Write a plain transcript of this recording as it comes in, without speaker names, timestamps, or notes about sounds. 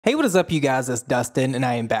Hey, what is up, you guys? It's Dustin, and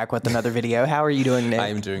I am back with another video. How are you doing, Nick? I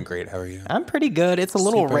am doing great. How are you? I'm pretty good. It's a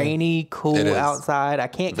little rainy, cool outside. I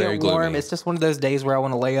can't Very get warm. gloomy. It's just one of those days where I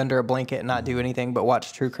want to lay under a blanket and not do anything but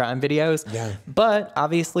watch true crime videos. Yeah. But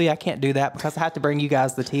obviously, I can't do that because I have to bring you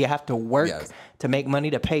guys the tea. I have to work to make money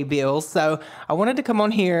to pay bills. So I wanted to come on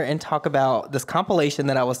here and talk about this compilation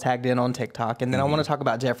that I was tagged in on TikTok. And then I want to talk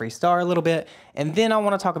about Jeffree Star a little bit. And then I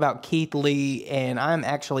want to talk about Keith Lee. And I'm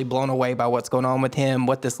actually blown away by what's going on with him,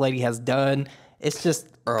 what this lady has done. It's just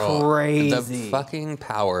crazy. The fucking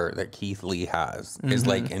power that Keith Lee has is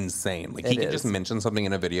like insane. Like he can just mention something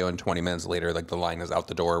in a video and 20 minutes later, like the line is out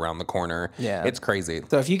the door around the corner. Yeah. It's crazy.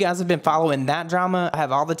 So if you guys have been following that drama, I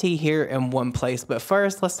have all the tea here in one place. But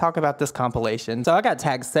first, let's talk about this compilation. So I got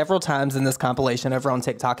tagged several times in this compilation over on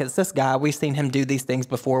TikTok. It's this guy. We've seen him do these things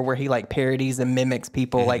before where he like parodies and mimics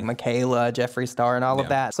people like Mikayla, Jeffree Star, and all of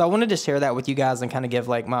that. So I wanted to share that with you guys and kind of give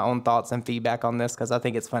like my own thoughts and feedback on this because I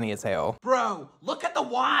think it's funny as hell. Bro, look at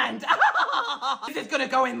the wand! This is gonna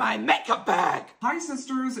go in my makeup bag! Hi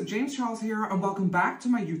sisters, James Charles here, and welcome back to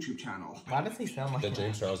my YouTube channel. Why does he sound like The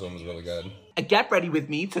James Charles one was really good. Get ready with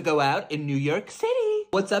me to go out in New York City.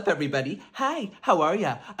 What's up, everybody? Hi, how are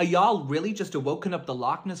ya? Are y'all really just woken up the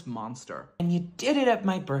Loch Ness Monster? And you did it at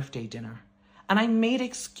my birthday dinner. And I made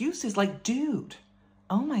excuses like, dude,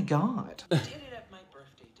 oh my god.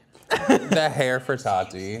 The hair for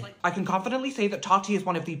Tati. I can confidently say that Tati is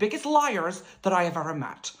one of the biggest liars that I have ever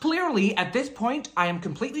met. Clearly, at this point, I am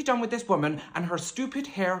completely done with this woman and her stupid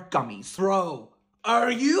hair gummies. Bro, are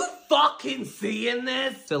you fucking seeing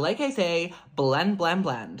this? So like I say, blend, blend,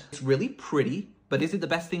 blend. It's really pretty, but is it the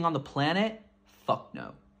best thing on the planet? Fuck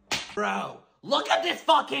no. Bro, look at this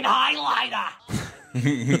fucking highlighter!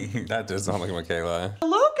 That does sound like Mikayla.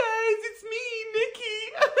 Hello guys, it's me, Nikki.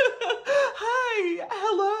 Hi,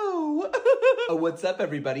 hello. What's up,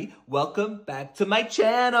 everybody? Welcome back to my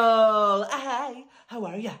channel. Hi, how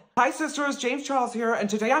are ya? Hi sisters, James Charles here, and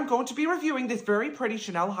today I'm going to be reviewing this very pretty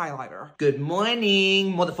Chanel highlighter. Good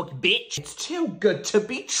morning, motherfucking bitch. It's too good to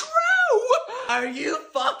be true. Are you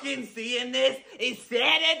fucking seeing this? It's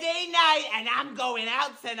Saturday night and I'm going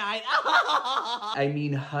out tonight. I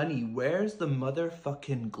mean, honey, where's the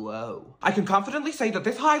motherfucking glow? I can confidently say that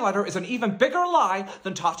this highlighter is an even bigger lie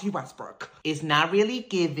than Tati Westbrook. It's not really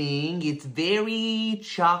giving. It's very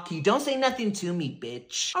chalky. Don't say nothing to me,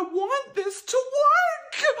 bitch. I want this to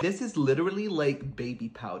work. This is literally like baby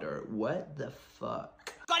powder. What the fuck?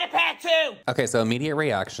 Go to part 2! Okay, so immediate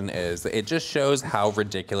reaction is it just shows how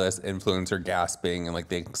ridiculous influencer gasping and like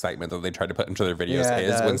the excitement that they try to put into their videos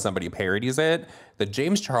is when somebody parodies it. The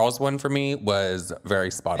James Charles one for me was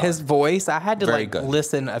very spot on. His voice, I had to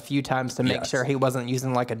listen a few times to make sure he wasn't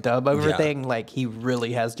using like a dub over thing. Like he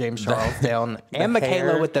really has James Charles down. And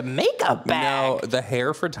Mikayla with the makeup bag. No, the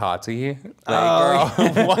hair for Tati. Like, girl,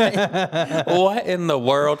 what in the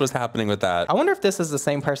world was happening with that? I wonder if this is the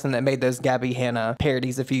same person that made those Gabby Hanna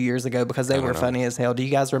parodies a few years ago because they were funny as hell. Do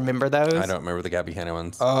you guys remember those? I don't remember the Gabby Hanna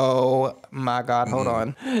ones. Oh my God, hold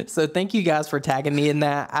on. So thank you guys for tagging me in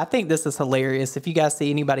that. I think this is hilarious. If you guys see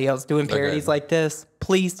anybody else doing parodies like this,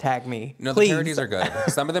 please tag me. No, please. the parodies are good.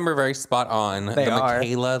 Some of them are very spot on. They are.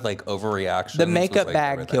 Mikayla, like, overreaction. The makeup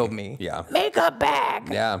bag killed me. Yeah. Makeup bag.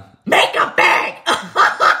 Yeah. Makeup bag!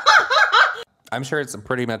 I'm sure it's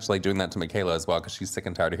pretty much like doing that to Mikayla as well because she's sick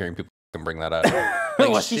and tired of hearing people bring that up. Like,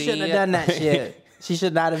 well, she shouldn't have done that shit. She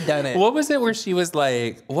should not have done it. What was it where she was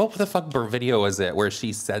like, what the fuck video was it where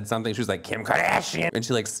she said something? She was like, Kim Kardashian. And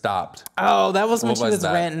she like stopped. Oh, that was when she was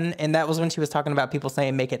ranting. And that was when she was talking about people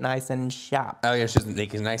saying make it nice and shop. Oh yeah, she's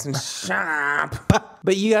making nice and shop.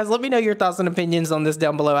 But you guys, let me know your thoughts and opinions on this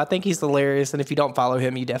down below. I think he's hilarious. And if you don't follow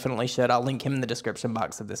him, you definitely should. I'll link him in the description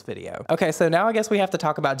box of this video. Okay, so now I guess we have to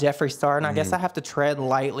talk about Jeffree Star. And I guess I have to tread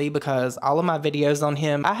lightly because all of my videos on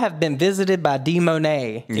him, I have been visited by D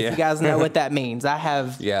Monet. If you guys know what that means. I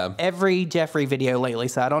have every Jeffree video lately.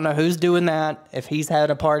 So I don't know who's doing that, if he's had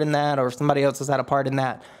a part in that or if somebody else has had a part in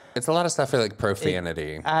that. It's a lot of stuff for like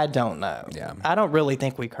profanity. I don't know. Yeah. I don't really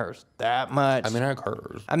think we curse that much. I mean, I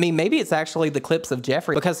curse. I mean, maybe it's actually the clips of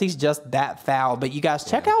Jeffree because he's just that foul. But you guys,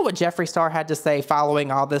 check out what Jeffree Star had to say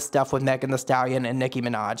following all this stuff with Megan Thee Stallion and Nicki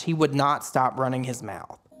Minaj. He would not stop running his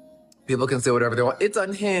mouth. People can say whatever they want. It's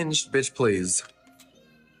unhinged, bitch, please.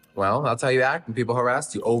 Well, that's how you act when people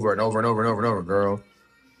harass you over and over and over and over and over, girl.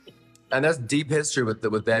 And there's deep history with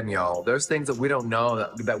them, y'all. There's things that we don't know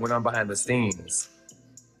that went on behind the scenes.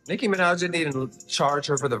 Nicki Minaj didn't even charge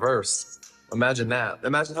her for the verse. Imagine that.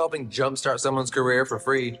 Imagine helping jumpstart someone's career for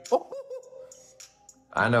free.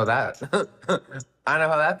 I know that. I know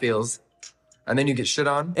how that feels. and then you get shit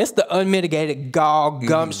on. It's the unmitigated gall,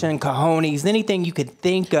 gumption, cojones, anything you could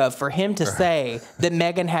think of for him to say that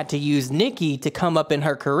Megan had to use Nicki to come up in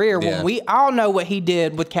her career when we all know what he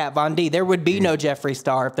did with Kat Von D. There would be no Jeffree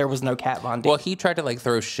Star if there was no Kat Von D. Well, he tried to like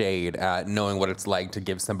throw shade at knowing what it's like to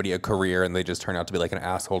give somebody a career and they just turn out to be like an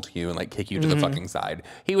asshole to you and like kick you to the fucking side.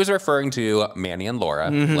 He was referring to Manny and Laura,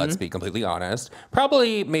 let's be completely honest.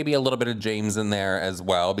 Probably maybe a little bit of James in there as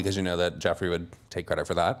well, because you know that Jeffree would take credit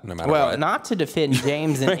for that no matter what. Well, not to defend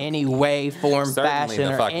James in any way, form,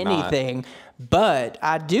 fashion, or anything. But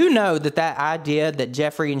I do know that that idea that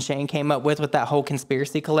Jeffree and Shane came up with that whole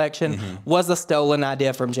conspiracy collection was a stolen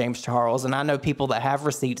idea from James Charles. And I know people that have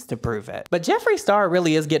receipts to prove it. But Jeffree Star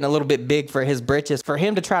really is getting a little bit big for his britches, for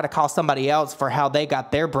him to try to call somebody else for how they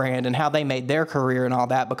got their brand and how they made their career and all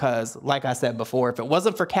that. Because like I said before, if it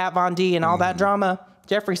wasn't for Kat Von D and all that drama,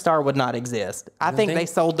 Jeffree Star would not exist. I think they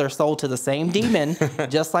sold their soul to the same demon,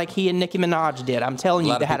 just like he and Nicki Minaj did. I'm telling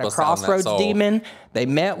you, they had a crossroads demon they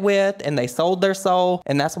met with, and they sold their soul,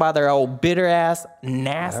 and that's why they're old bitter-ass,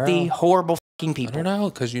 nasty, horrible fucking people. I don't know,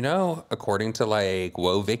 because you know, according to like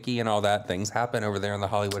Whoa Vicky and all that, things happen over there in the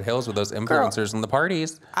Hollywood Hills with those influencers and the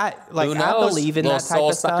parties. I believe in that type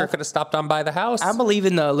of stuff. Sucker could have stopped on by the house. I believe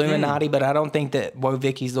in the Illuminati, but I don't think that Whoa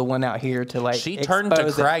Vicky's the one out here to like. She turned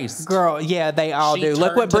to Christ. Girl, yeah, they all do.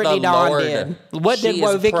 Look what Brittany Dawn did. What did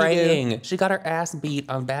Whoa Vicky do? She got her ass beat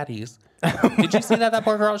on baddies. Did you see that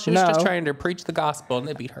poor girl? She was just trying to preach the gospel and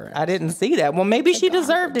they beat her. I didn't see that. Well, maybe she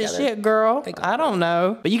deserved it, shit, girl. I don't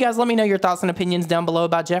know. But you guys let me know your thoughts and opinions down below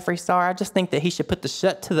about Jeffree Star. I just think that he should put the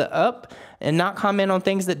shut to the up and not comment on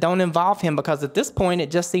things that don't involve him, because at this point,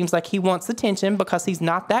 it just seems like he wants attention because he's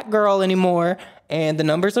not that girl anymore and the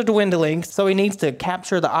numbers are dwindling. So he needs to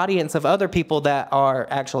capture the audience of other people that are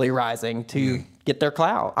actually rising to get their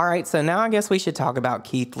clout. All right, so now I guess we should talk about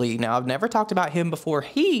Keith Lee. Now, I've never talked about him before.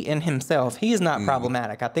 He in himself, he is not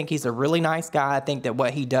problematic. I think he's a really nice guy. I think that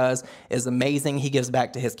what he does is amazing. He gives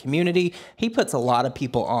back to his community. He puts a lot of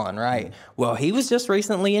people on, right? Well, he was just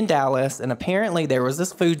recently in Dallas, and apparently there was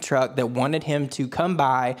this food truck that wanted him to come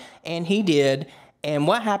by, and he did. And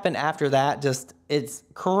what happened after that, just, it's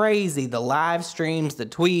crazy. The live streams, the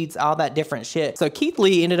tweets, all that different shit. So Keith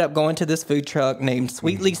Lee ended up going to this food truck named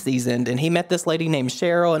Sweetly Seasoned, and he met this lady named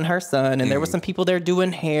Cheryl and her son, and there was some people there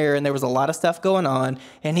doing hair, and there was a lot of stuff going on,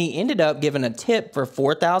 and he ended up giving a tip for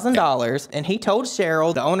 $4,000, and he told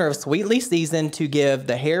Cheryl, the owner of Sweetly Seasoned, to give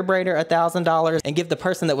the hair braider $1,000 and give the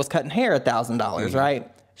person that was cutting hair $1,000, right?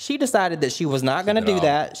 She decided that she was not going to do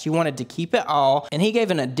that. She wanted to keep it all. And he gave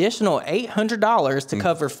an additional $800 to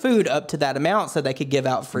cover food up to that amount so they could give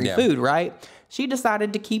out free food, right? She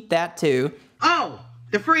decided to keep that too. Oh,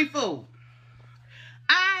 the free food.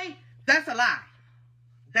 That's a lie.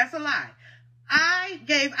 That's a lie. I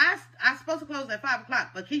supposed to close at 5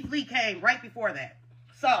 o'clock, but Keith Lee came right before that.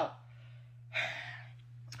 So,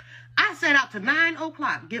 I set out to 9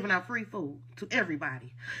 o'clock giving out free food to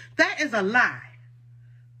everybody. That is a lie.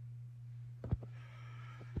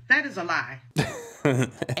 That is a lie.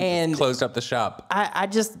 And closed up the shop. I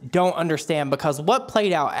just don't understand, because what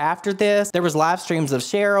played out after this, there was live streams of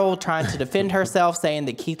Cheryl trying to defend herself, saying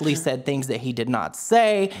that Keith Lee said things that he did not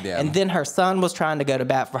say. And then her son was trying to go to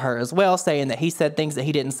bat for her as well, saying that he said things that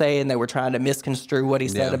he didn't say, and they were trying to misconstrue what he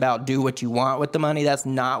said about do what you want with the money. That's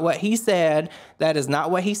not what he said. That is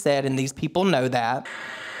not what he said, and these people know that.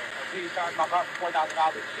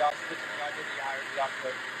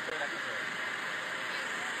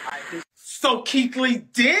 So Keith Lee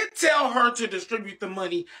did tell her to distribute the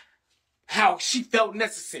money how she felt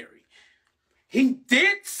necessary. He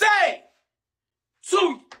did say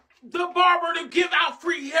to the barber to give out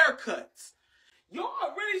free haircuts. Y'all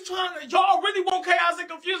really want chaos and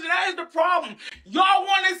confusion. That is the problem. Y'all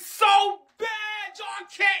want it so bad, y'all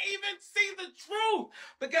can't even see the truth.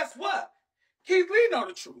 But guess what? Keith Lee know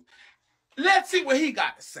the truth. Let's see what he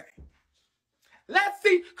got to say. Let's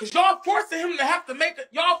see, because y'all forcing him to have to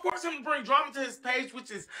y'all forcing him to bring drama to his page,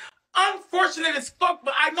 which is unfortunate as fuck,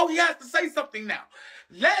 but I know he has to say something now.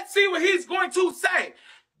 Let's see what he's going to say.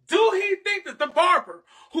 Do he think that the barber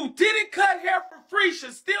who didn't cut hair for free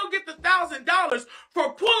should still get the $1,000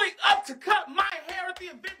 for pulling up to cut my hair at the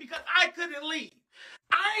event because I couldn't leave?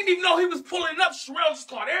 I didn't even know he was pulling up. Sherelle just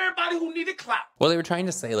called everybody who needed clout. Well, they were trying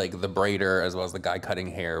to say, like, the braider as well as the guy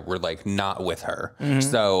cutting hair were, like, not with her.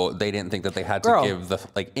 So they didn't think that they had to give,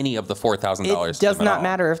 any of the $4,000. It does not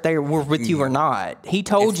matter if they were with you or not. He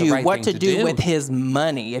told you what to do with his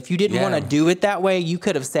money. If you didn't want to do it that way, you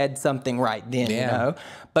could have said something right then, you know?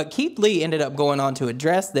 But Keith Lee ended up going on to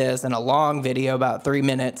address this in a long video, about 3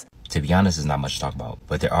 minutes. To be honest, there's not much to talk about,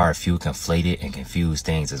 but there are a few conflated and confused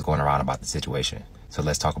things that's going around about the situation. So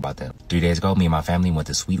let's talk about them. 3 days ago, me and my family went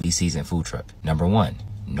to Sweetly Seasoned Food Truck. Number one,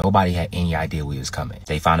 nobody had any idea we was coming.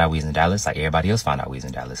 They found out we was in Dallas like everybody else found out we was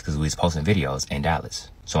in Dallas because we was posting videos in Dallas.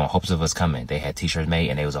 So in hopes of us coming, they had t-shirts made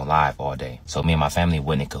and they was on live all day. So me and my family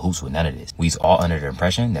wasn't in cahoots with none of this. We was all under the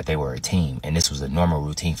impression that they were a team and this was a normal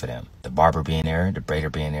routine for them. The barber being there, the braider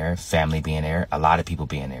being there, family being there, a lot of people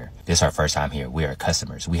being there. This is our first time here. We are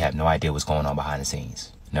customers. We have no idea what's going on behind the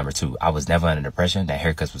scenes. Number two, I was never under the impression that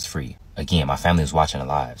haircuts was free. Again, my family was watching the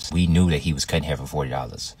lives. We knew that he was cutting hair for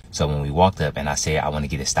 $40. So when we walked up and I said I want to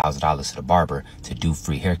get $1,000 to the barber to do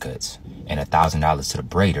free haircuts and $1,000 to the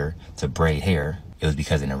braider to braid hair, it was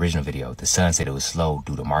because in the original video, the son said it was slow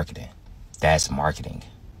due to marketing. That's marketing.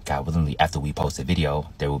 God willingly, after we post the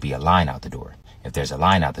video, there will be a line out the door. If there's a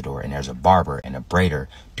line out the door and there's a barber and a braider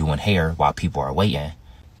doing hair while people are waiting,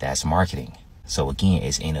 that's marketing. So again,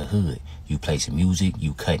 it's in the hood. You play some music,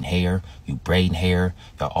 you cutting hair, you braiding hair,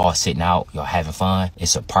 y'all all sitting out, y'all having fun.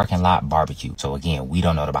 It's a parking lot barbecue. So again, we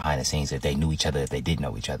don't know the behind the scenes if they knew each other, if they didn't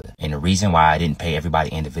know each other. And the reason why I didn't pay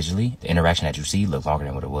everybody individually, the interaction that you see looked longer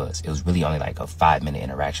than what it was. It was really only like a 5-minute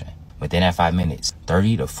interaction. Within that 5 minutes,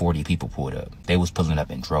 30 to 40 people pulled up. They was pulling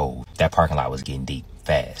up in droves. That parking lot was getting deep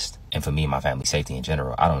fast. And for me and my family safety in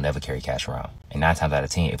general, I don't never carry cash around. And 9 times out of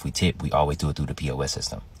 10, if we tip, we always do it through the POS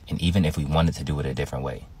system. And even if we wanted to do it a different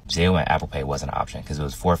way, Zelle and Apple Pay wasn't an option because it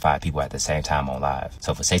was 4 or 5 people at the same time on live.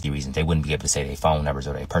 So for safety reasons, they wouldn't be able to say their phone numbers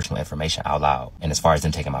or their personal information out loud. And as far as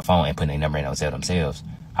them taking my phone and putting their number in on Zelle themselves,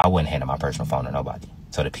 I wouldn't hand my personal phone to nobody.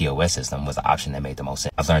 So the POS system was the option that made the most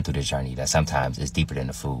sense. I've learned through this journey that sometimes it's deeper than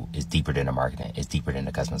the food, it's deeper than the marketing, it's deeper than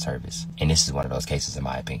the customer service. And this is one of those cases in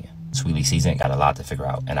my opinion. Sweetly Seasoned got a lot to figure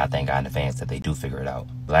out, and I thank God in advance that they do figure it out.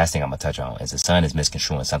 The last thing I'm gonna touch on is the son is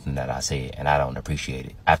misconstruing something that I said, and I don't appreciate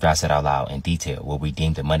it. After I said out loud in detail what we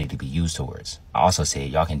deemed the money to be used towards, I also said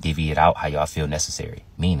y'all can divvy it out how y'all feel necessary.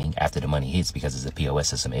 Meaning, after the money hits, because it's a POS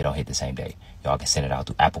system, it don't hit the same day. Y'all can send it out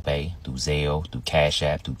through Apple Pay, through Zelle, through Cash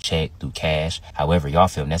App, through check, through cash, however y'all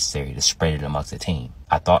feel necessary to spread it amongst the team.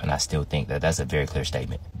 I thought and I still think that that's a very clear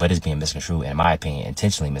statement, but it's being misconstrued, in my opinion,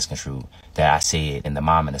 intentionally misconstrued, that I said and the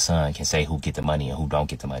mom and the son can say who get the money and who don't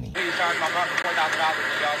get the money.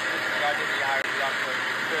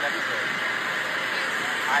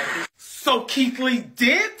 So Keith Lee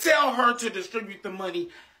did tell her to distribute the money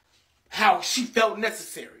how she felt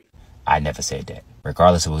necessary. I never said that.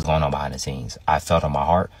 Regardless of what's going on behind the scenes, I felt on my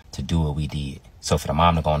heart to do what we did. So for the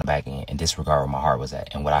mom to go on the back end and disregard where my heart was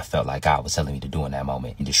at and what I felt like God was telling me to do in that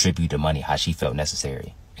moment and distribute the money how she felt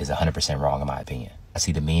necessary is 100% wrong in my opinion. I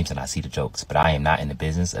see the memes and I see the jokes, but I am not in the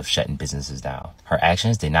business of shutting businesses down. Her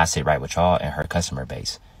actions did not sit right with y'all and her customer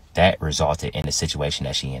base. That resulted in the situation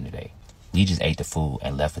that she in today. We just ate the food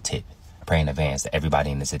and left a tip. I pray in advance that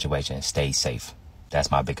everybody in the situation stays safe. That's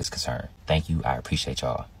my biggest concern. Thank you. I appreciate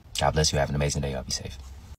y'all. God bless you. Have an amazing day. Y'all be safe.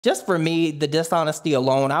 Just for me, the dishonesty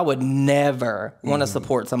alone, I would never want to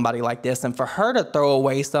support somebody like this. And for her to throw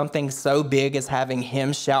away something so big as having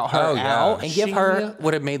him shout her out and give her...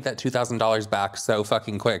 would have made that $2,000 back so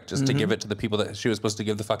fucking quick just to give it to the people that she was supposed to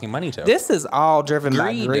give the fucking money to. This is all driven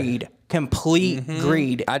by greed. Complete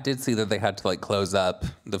greed. I did see that they had to like close up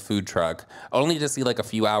the food truck, only to see like a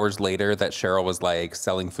few hours later that Cheryl was like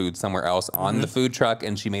selling food somewhere else on the food truck,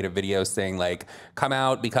 and she made a video saying like, come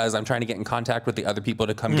out because I'm trying to get in contact with the other people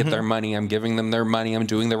to come get their money. I'm giving them their money. I'm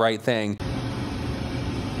doing the right thing.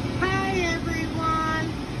 Hi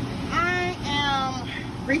everyone. I am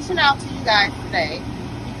reaching out to you guys today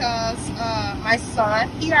because my son,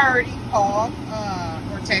 he already called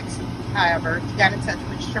or texted, however, he got in touch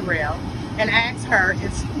with Sherelle and asked her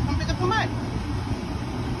if she can come pick up the money.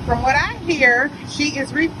 From what I hear, she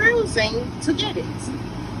is refusing to get it.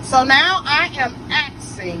 So now I am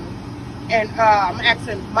asking, and I'm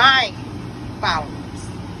asking my followers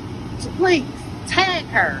to please tag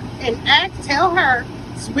her and tell her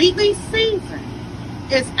Sweetly Seasoned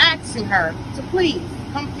is asking her to please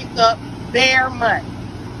come pick up their money.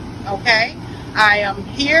 Okay? I am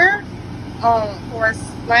here on Forest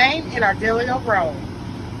Lane in Ardelia Road.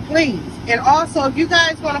 Please. And also, if you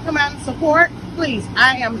guys want to come out and support, please,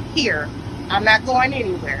 I am here. I'm not going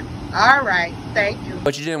anywhere. All right. Thank you.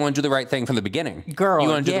 But you didn't want to do the right thing from the beginning. Girl, you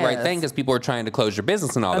want to do the right thing because people are trying to close your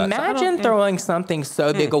business and all that. Imagine throwing something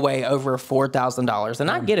so big away over $4,000. And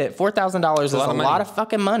I get it. $4,000 is a lot of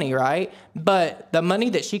fucking money, right? But the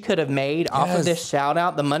money that she could have made off of this shout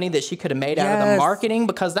out, the money that she could have made out of the marketing,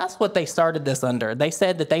 because that's what they started this under. They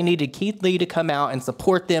said that they needed Keith Lee to come out and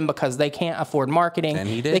support them because they can't afford marketing. And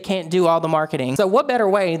he did. They can't do all the marketing. So what better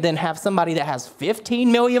way than have somebody that has 15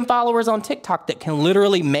 million followers on TikTok that can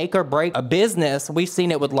literally make or or break a business. We've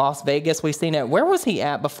seen it with Las Vegas. We've seen it. Where was he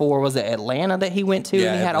at before? Was it Atlanta that he went to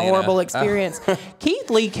and he had Atlanta. a horrible experience? Keith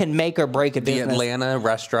Lee can make or break a business. The Atlanta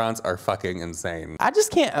restaurants are fucking insane. I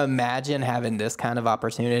just can't imagine having this kind of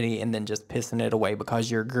opportunity and then just pissing it away because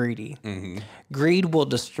you're greedy. Greed will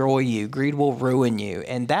destroy you. Greed will ruin you.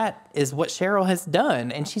 And that is what Cheryl has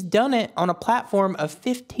done. And she's done it on a platform of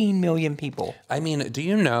 15 million people. I mean, do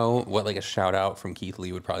you know what like a shout out from Keith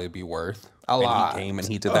Lee would probably be worth? A lot. He came and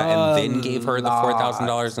he did that and then gave her the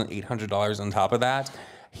 $4,000 and $800 on top of that.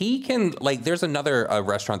 He can, like, there's another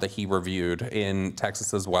restaurant that he reviewed in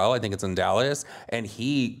Texas as well. I think it's in Dallas. And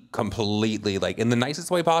he completely, like, in the nicest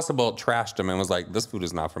way possible, trashed him and was like, this food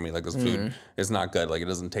is not for me. Like, this food is not good. Like, it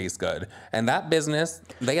doesn't taste good. And that business,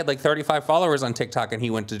 they had like 35 followers on TikTok and he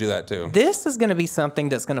went to do that too. This is going to be something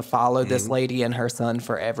that's going to follow this lady and her son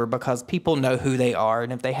forever because people know who they are.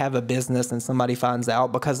 And if they have a business and somebody finds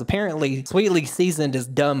out, because apparently Sweetly Seasoned is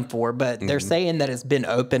done for, but they're saying that it's been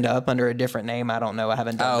opened up under a different name. I don't know. I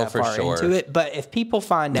haven't that far into it, but if people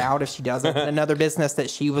find out, if she doesn't another business, that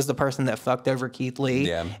she was the person that fucked over Keith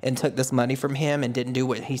Lee and took this money from him and didn't do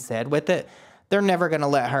what he said with it, they're never gonna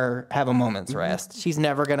let her have a moment's rest. She's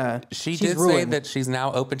never gonna. She did say that she's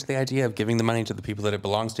now open to the idea of giving the money to the people that it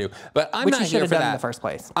belongs to, but I'm Which not you should here have for done that in the first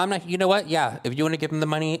place. I'm not. You know what? Yeah, if you want to give him the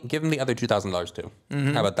money, give him the other $2,000 too.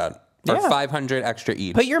 How about that? For $500 extra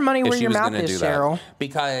each. Put your money where your mouth is, Cheryl.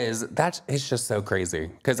 Because it's just so crazy.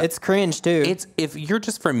 Because it's cringe too. It's if you're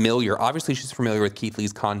just familiar. Obviously, she's familiar with Keith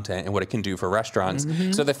Lee's content and what it can do for restaurants.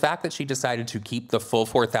 So the fact that she decided to keep the full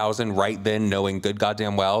 $4,000 right then, knowing good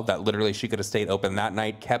goddamn well that literally she could have stayed open that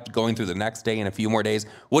night, kept going through the next day and a few more days,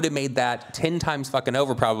 would have made that 10 times fucking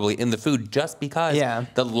over probably in the food just because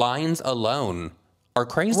the lines alone are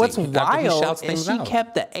crazy. What's wild is she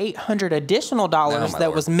kept the $800 additional dollars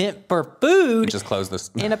that was meant for food. Just close this.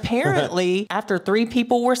 And apparently, after 3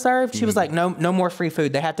 people were served, she was like, no more free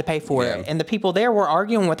food. They had to pay for it. And the people there were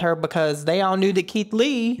arguing with her because they all knew that Keith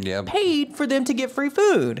Lee paid for them to get free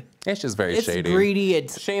food. It's just very shady. It's greedy.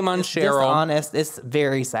 It's shame on Cheryl. Dishonest. It's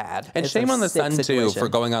very sad. And it's shame on the son situation. too for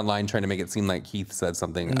going online trying to make it seem like Keith said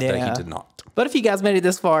something that he did not. But if you guys made it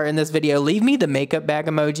this far in this video, leave me the makeup bag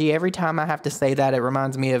emoji. Every time I have to say that, it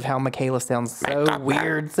reminds me of how Mikayla sounds so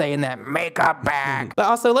weird saying that makeup bag. But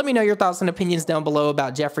also, let me know your thoughts and opinions down below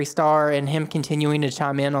about Jeffree Star and him continuing to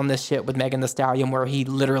chime in on this shit with Megan Thee Stallion where he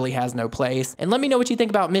literally has no place. And let me know what you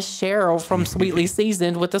think about Miss Cheryl from Sweetly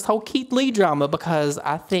Seasoned with this whole Keith Lee drama because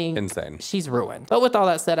I think she's ruined. But with all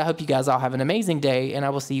that said, I hope you guys all have an amazing day and I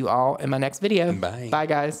will see you all in my next video. Bye. Bye,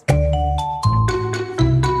 guys.